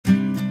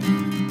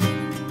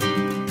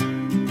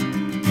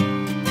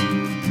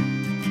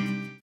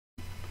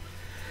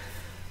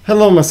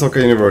Hello, my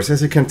soccer universe.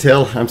 As you can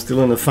tell, I'm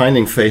still in the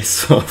finding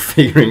phase of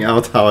figuring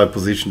out how I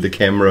position the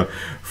camera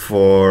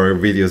for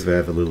videos where I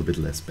have a little bit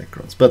less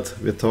backgrounds. But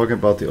we're talking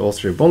about the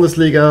Austrian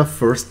Bundesliga,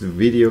 first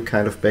video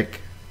kind of back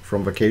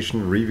from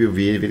vacation, review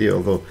video,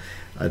 although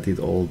I did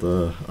all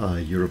the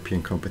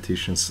European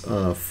competitions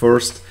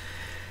first.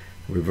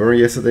 We were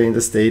yesterday in the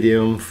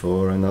stadium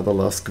for another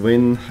LASK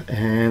win,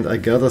 and I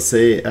gotta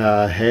say,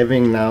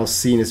 having now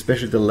seen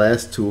especially the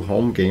last two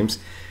home games,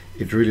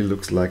 it really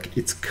looks like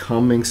it's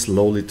coming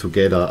slowly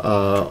together.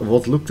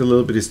 What looked a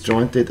little bit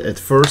disjointed at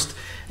first,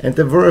 and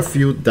there were a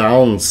few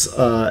downs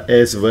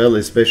as well,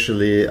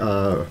 especially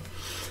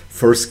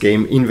first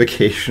game in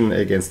vacation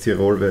against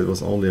Tirol, where it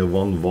was only a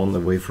 1-1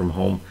 away from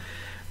home.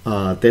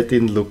 That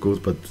didn't look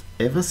good, but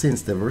ever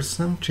since there were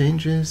some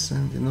changes,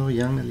 and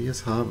young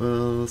Elias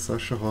Havel,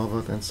 Sascha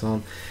Horvath and so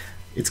on,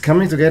 it's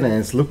coming together and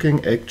it's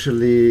looking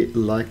actually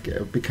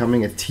like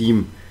becoming a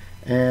team,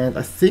 and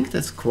I think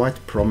that's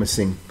quite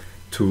promising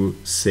to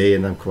say,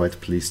 and I'm quite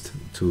pleased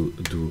to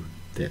do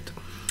that.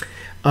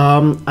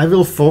 I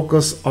will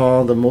focus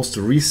on the most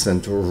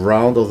recent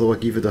round, although I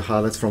give you the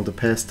highlights from the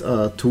past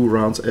two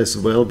rounds as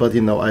well. But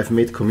I've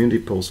made community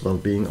posts while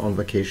being on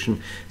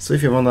vacation, so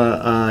if you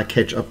wanna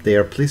catch up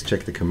there, please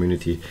check the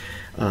community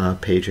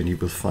page and you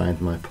will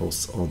find my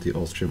posts on the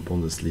Austrian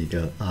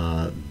Bundesliga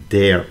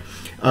there.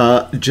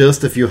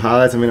 Just a few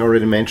highlights. I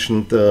already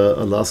mentioned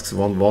LASK's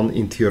 1-1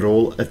 in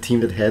Tirol, a team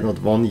that had not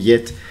won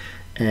yet,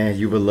 and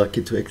you were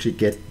lucky to actually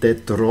get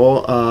that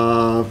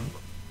draw.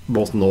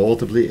 Most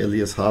notably,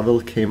 Elias Havel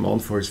came on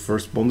for his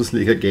first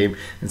Bundesliga game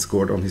and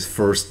scored on his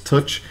first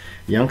touch,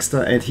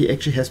 youngster, and he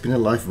actually has been a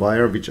live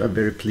wire, which I'm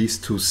very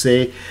pleased to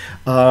say.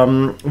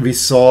 We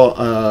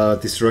saw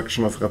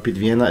destruction of Rapid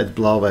Vienna at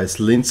Blau-Weiß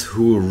Linz,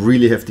 who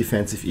really have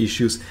defensive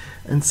issues,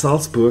 and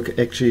Salzburg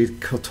actually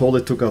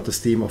totally took out the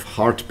steam of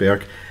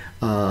Hartberg,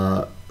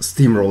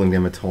 steamrolling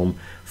them at home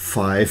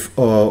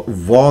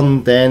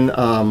 5-1. Then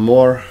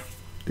more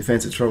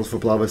defensive troubles for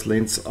Blau-Weiß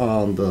Linz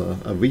on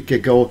a week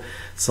ago.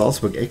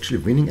 Salzburg actually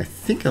winning, I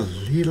think, a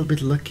little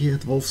bit lucky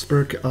at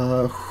Wolfsburg,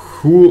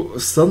 who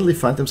suddenly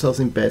find themselves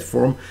in bad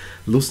form.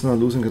 Lustenau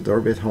losing a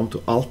derby at home to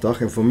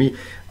Altach, and for me,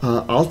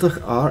 Altach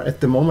are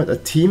at the moment a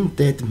team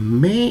that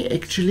may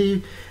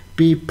actually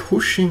be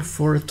pushing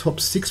for a top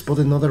 6 spot,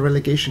 another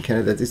relegation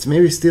candidate. It's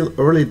maybe still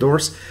early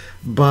doors,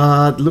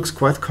 but looks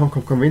quite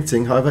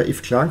convincing. However,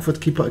 if Klagenfurt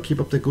keep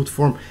up the good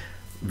form,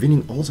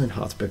 winning also in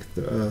Hartberg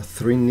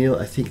 3-0,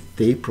 I think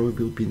they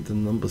probably will be the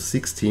number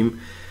 6 team.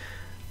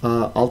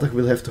 Altach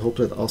will have to hope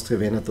that Austria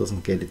Vienna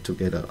doesn't get it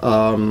together.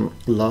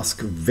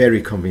 LASK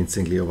very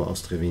convincingly over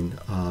Austria Wien.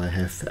 I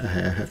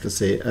have to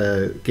say,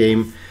 a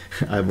game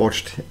I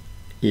watched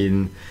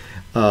in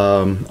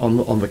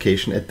on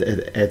vacation at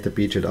the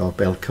beach at our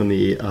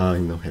balcony,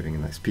 having a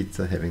nice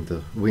pizza, having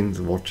the wind,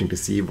 watching the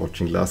sea,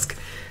 watching LASK.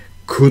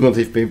 Could not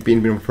have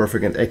been more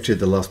perfect, and actually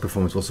the last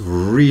performance was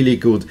really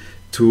good.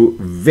 Two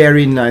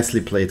very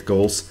nicely played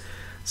goals,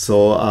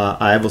 so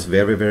I was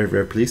very, very,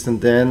 very pleased. And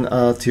then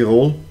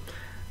Tirol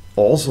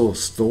also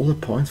stole a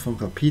point from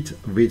Rapid,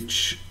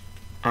 which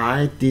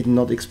I did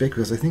not expect,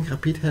 because I think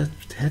Rapid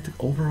had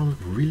overall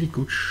really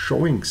good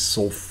showing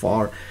so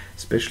far,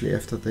 especially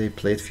after they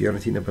played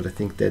Fiorentina, but I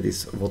think that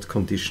is what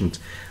conditioned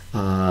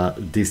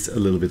this a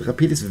little bit.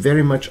 Rapid is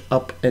very much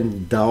up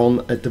and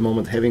down at the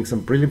moment, having some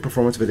brilliant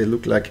performance where they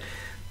look like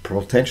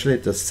potentially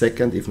the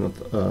second, if not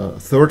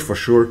third for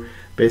sure,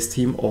 best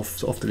team of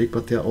the league,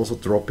 but they're also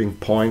dropping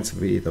points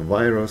with the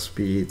virus,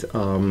 be it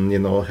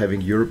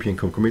having European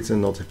commits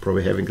and not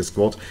probably having the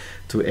squad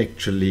to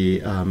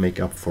actually make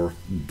up for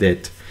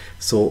that.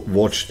 So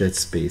watch that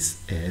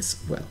space as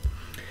well.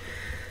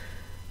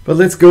 But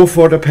let's go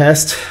for the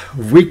past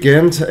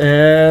weekend,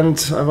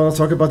 and I want to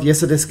talk about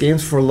yesterday's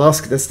games for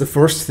LASK. That's the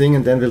first thing,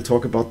 and then we'll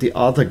talk about the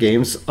other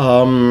games.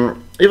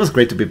 It was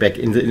great to be back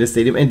in the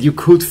stadium, and you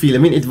could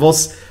feel, it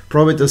was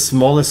probably the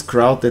smallest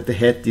crowd that they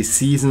had this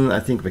season.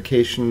 I think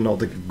vacation,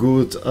 not a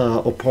good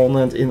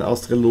opponent in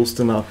Austria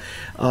Lustenau,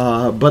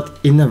 but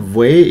in a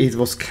way it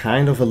was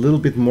kind of a little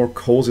bit more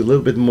cozy, a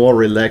little bit more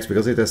relaxed,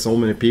 because there's so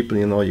many people,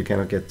 you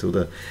cannot get to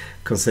the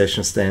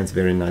concession stands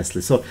very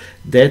nicely. So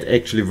that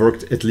actually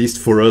worked, at least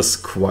for us,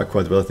 quite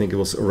well. I think it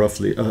was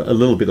roughly a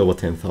little bit over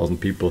 10,000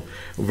 people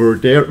were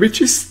there, which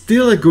is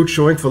still a good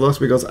showing for us,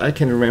 because I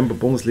can remember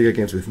Bundesliga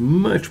games with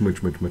much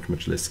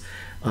less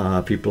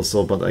people.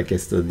 So, but I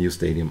guess the new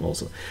stadium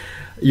also.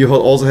 You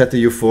also had the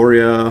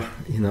euphoria,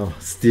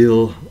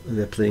 still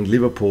they're playing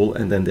Liverpool,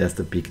 and then there's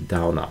the big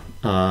downer,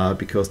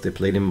 because they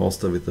played in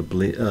Mostar with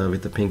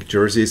the pink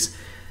jerseys,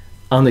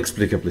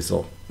 unexplicably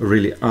so,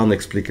 really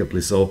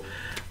unexplicably so.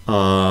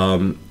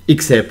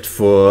 Except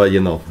for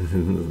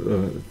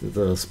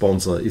the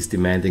sponsor is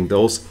demanding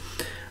those.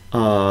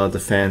 The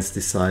fans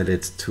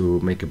decided to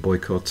make a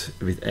boycott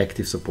with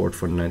active support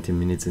for 19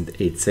 minutes and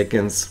 8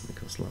 seconds,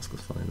 because LASK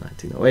was founded in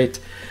 1908.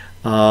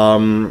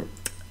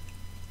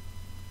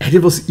 And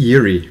it was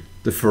eerie,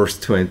 the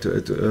first 20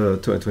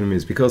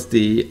 minutes, because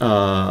the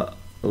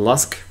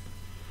LASK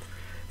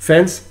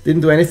fans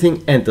didn't do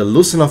anything, and the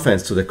Lucena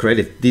fans, to their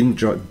credit, didn't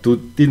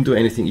do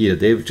anything either.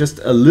 They were just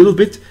a little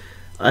bit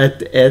at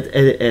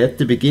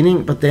the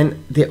beginning, but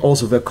then they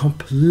also were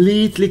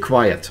completely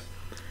quiet.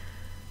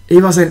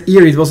 It was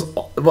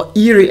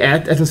eerie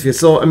atmosphere.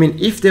 So I mean,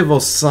 if there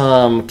was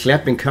some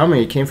clapping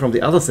coming, it came from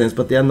the other stands,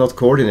 but they are not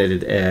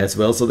coordinated as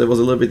well. So there was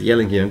a little bit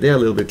yelling here and there, a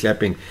little bit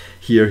clapping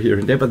here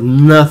and there, but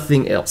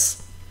nothing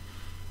else.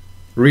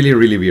 Really,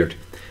 really weird.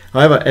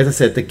 However, as I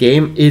said, the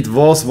game, it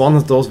was one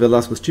of those where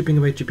LASK was chipping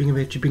away,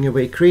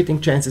 creating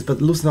chances, but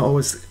Lucena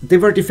they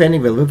were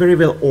defending well, were very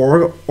well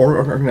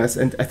organized,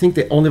 and I think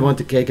they only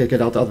wanted to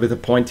get out with a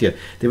point here.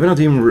 They were not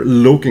even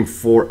looking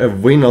for a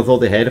win, although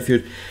they had a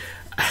few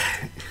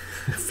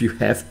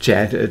half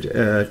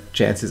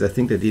chances. I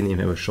think they didn't even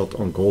have a shot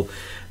on goal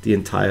the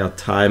entire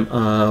time,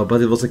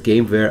 but it was a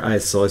game where I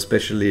saw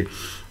especially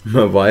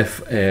my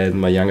wife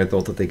and my younger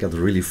daughter, they got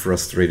really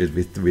frustrated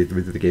with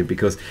the game,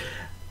 because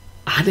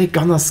are they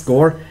gonna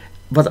score?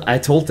 But I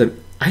told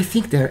them, I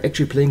think they're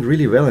actually playing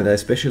really well, and I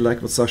especially like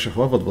what Sasha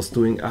Horvath was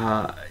doing,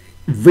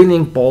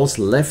 winning balls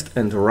left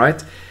and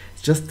right.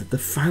 It's just that the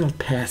final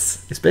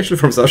pass, especially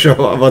from Sasha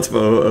Horvath,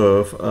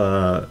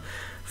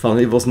 found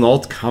it was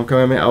not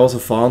coming. I also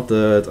found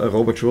that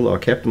Robert Schuller, our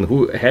captain,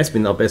 who has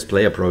been our best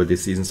player probably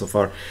this season so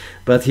far,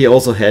 but he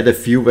also had a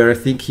few where I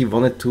think he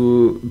wanted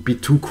to be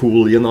too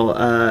cool, you know,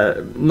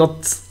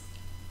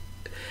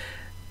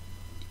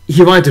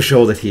 he wanted to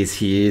show that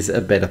he is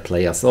a better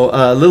player, so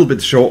a little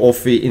bit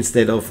show-offy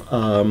instead of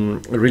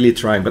really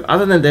trying. But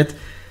other than that,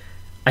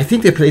 I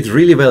think they played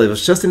really well. It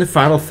was just in the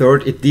final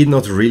third, it did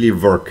not really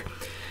work.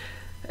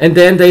 And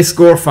then they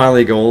score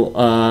finally a goal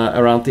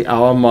around the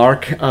hour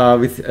mark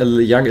with a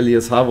young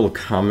Elias Havel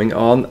coming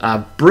on.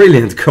 A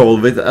brilliant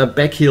goal with a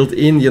backheeled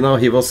in. You know,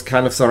 he was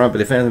kind of surrounded by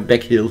the defense and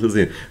backheeled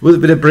in.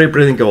 With a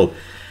brilliant goal.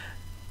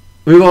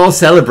 We were all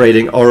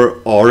celebrating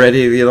already,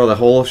 you know, the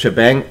whole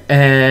shebang.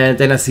 And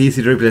then I see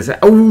the replay and say,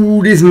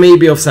 oh, this may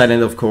be offside.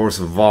 And of course,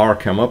 VAR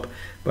come up.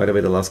 By the way,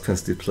 the LASK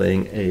fans did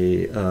playing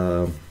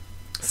a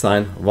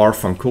sign, VAR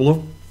van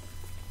Kulo,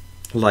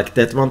 like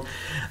that one.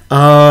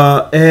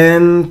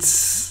 And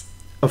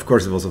of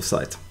course it was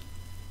offside.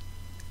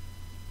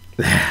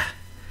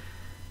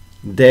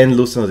 Then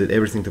Lucena did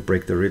everything to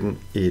break the rhythm.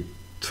 It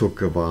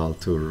took a while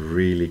to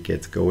really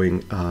get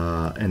going,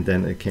 and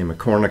then it came a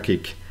corner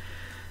kick,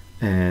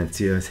 and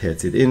Tias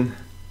heads it in,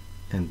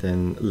 and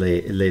then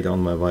later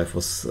on my wife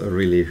was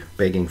really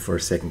begging for a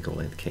second goal,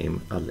 and it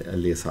came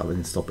Elias Havel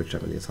in stoppage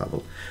time. Elias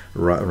Havel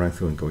ran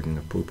through and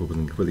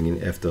putting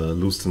in after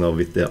Lucena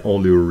with their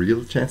only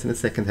real chance in the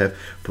second half,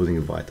 putting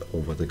it wide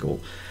over the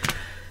goal.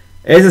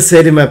 As I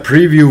said in my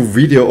preview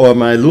video or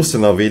my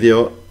Lucena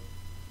video,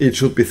 it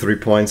should be 3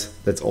 points.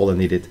 That's all I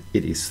needed.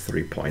 It is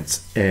 3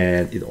 points,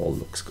 and it all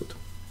looks good.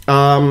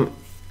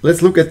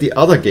 Let's look at the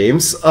other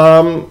games.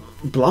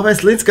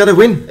 Blau-Weiß Linz got a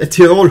win at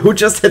Tirol, who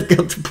just had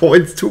got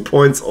 2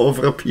 points off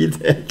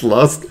Rapid at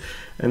last.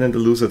 And then the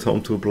lose at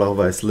home to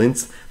Blau-Weiß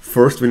Linz.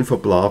 First win for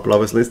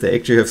Blau-Weiß Linz. They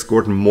actually have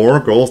scored more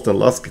goals than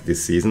LASK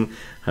this season.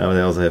 However,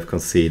 they also have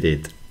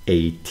conceded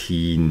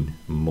 18,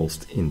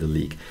 most in the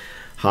league.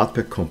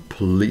 Hartberg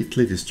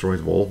completely destroyed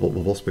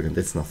Wolfsburg, and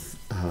that's now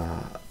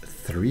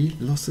 3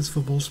 losses for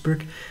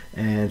Wolfsburg,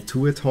 and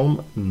 2 at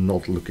home.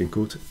 Not looking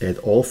good at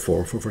all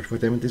for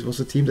them. And this was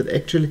a team that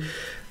actually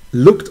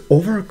looked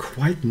over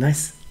quite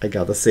nice, I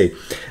gotta say.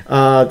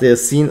 The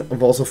scene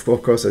was, of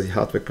course, as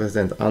Hartberg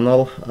president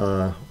Annal,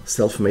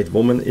 self-made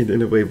woman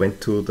in a way,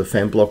 went to the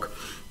fan block,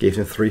 gave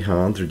them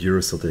 300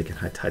 euros so they can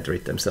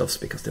hydrate themselves,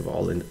 because they were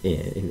all in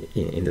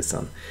the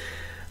sun.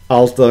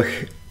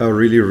 Altach are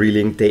really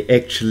reeling. They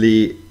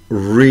actually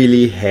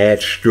really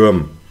had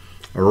Sturm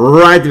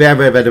right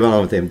where they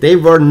were with them. They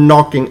were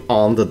knocking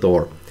on the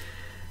door.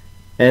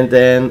 And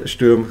then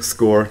Sturm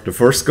scored the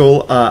first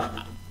goal.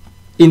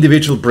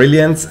 Individual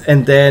brilliance,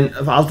 and then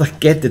Altach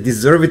get the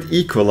deserved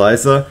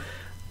equalizer,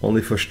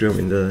 only for Sturm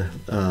in the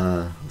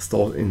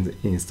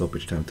in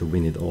stoppage time to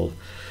win it all.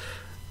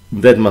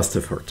 That must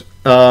have hurt.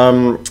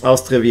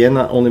 Austria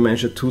Vienna only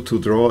managed a 2-2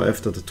 draw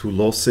after the 2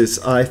 losses.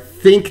 I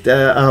think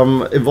that,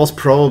 it was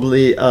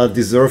probably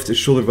deserved. It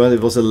should have been.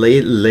 It was a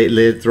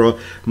late draw.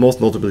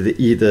 Most notably,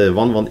 the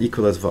 1-1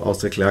 equalizer for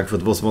Austria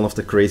Klagenfurt was one of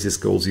the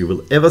craziest goals you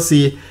will ever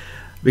see,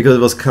 because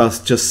it was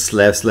cast just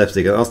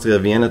slapstick. An Austria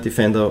Vienna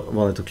defender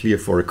wanted to clear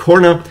for a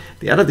corner.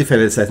 The other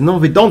defender said, no,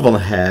 we don't want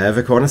to have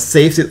a corner.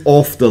 Saves it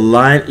off the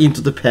line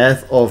into the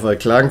path of a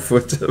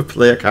Klagenfurt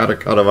player, Kader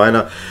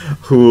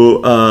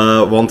who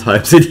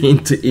one-times it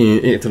into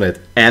internet.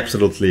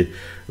 Absolutely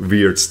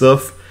weird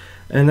stuff.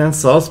 And then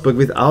Salzburg,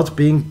 without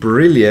being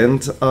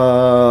brilliant,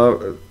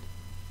 win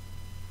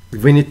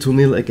it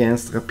 2-0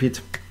 against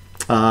Rapid.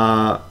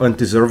 And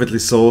deservedly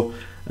so.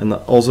 And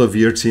also a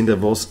weird scene, there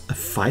was a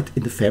fight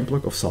in the fan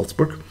block of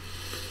Salzburg.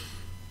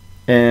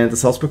 And the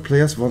Salzburg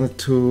players wanted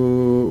to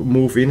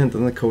move in, and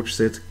then the coach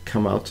said,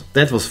 come out.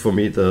 That was for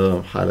me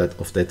the highlight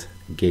of that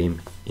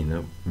game in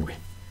a way.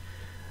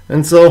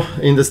 And so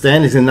in the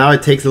standings, and now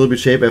it takes a little bit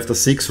shape after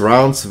 6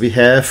 rounds. We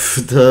have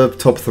the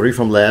top 3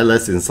 from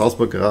LASK in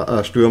Salzburg,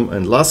 Sturm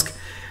and LASK.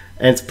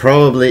 and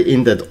probably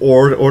in that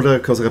order,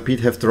 because Rapid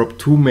have dropped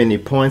too many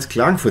points.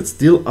 Klagenfurt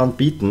still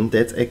unbeaten.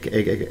 That's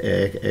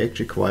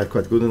actually quite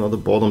good. And on the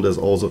bottom, there's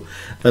also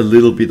a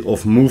little bit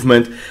of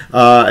movement.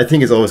 I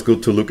think it's always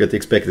good to look at the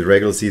expected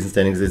regular season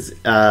standings. It's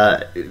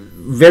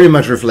very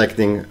much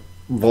reflecting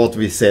what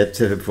we said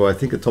before. I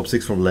think the top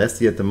 6 from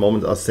last year at the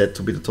moment are set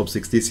to be the top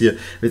 6 this year,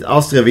 with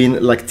Austria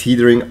Wien like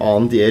teetering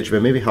on the edge,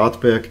 where maybe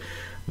Hartberg,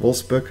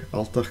 Wolfsburg,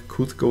 Altach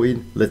could go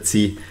in. Let's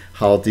see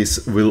how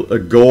this will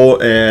go.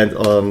 And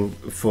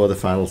for the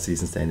final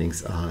season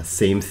standings,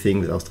 same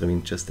thing with Austria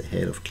Wien just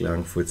ahead of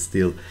Klagenfurt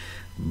still,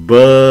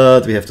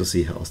 but we have to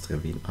see how Austria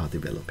Wien are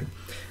developing.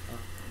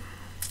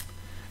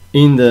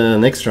 In the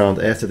next round,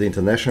 after the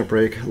international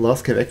break,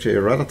 LASK have actually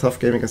a rather tough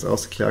game against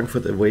Austria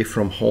Klagenfurt away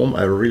from home.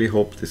 I really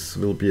hope this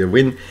will be a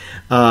win.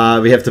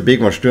 We have the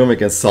big one, Sturm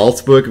against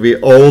Salzburg. We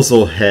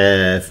also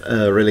have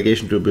a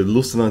relegation to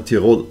Lustenau and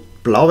Tirol.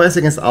 Blau-Weiß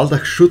against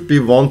Altach should be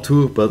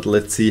 1-2, but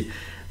let's see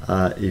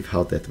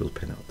how that will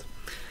pan out.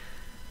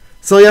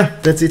 So yeah,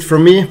 that's it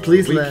from me.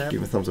 Please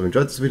give me a thumbs up if you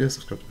enjoyed this video,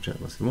 subscribe to the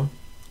channel,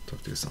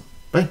 talk to you soon.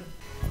 Bye!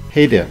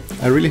 Hey there,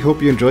 I really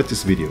hope you enjoyed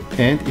this video,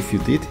 and if you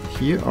did,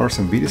 here are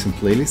some videos and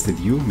playlists that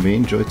you may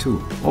enjoy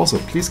too. Also,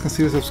 please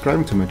consider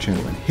subscribing to my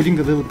channel and hitting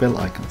the little bell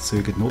icon so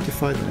you get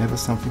notified whenever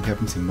something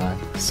happens in my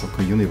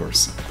soccer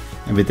universe.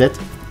 And with that,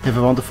 have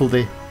a wonderful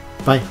day.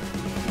 Bye!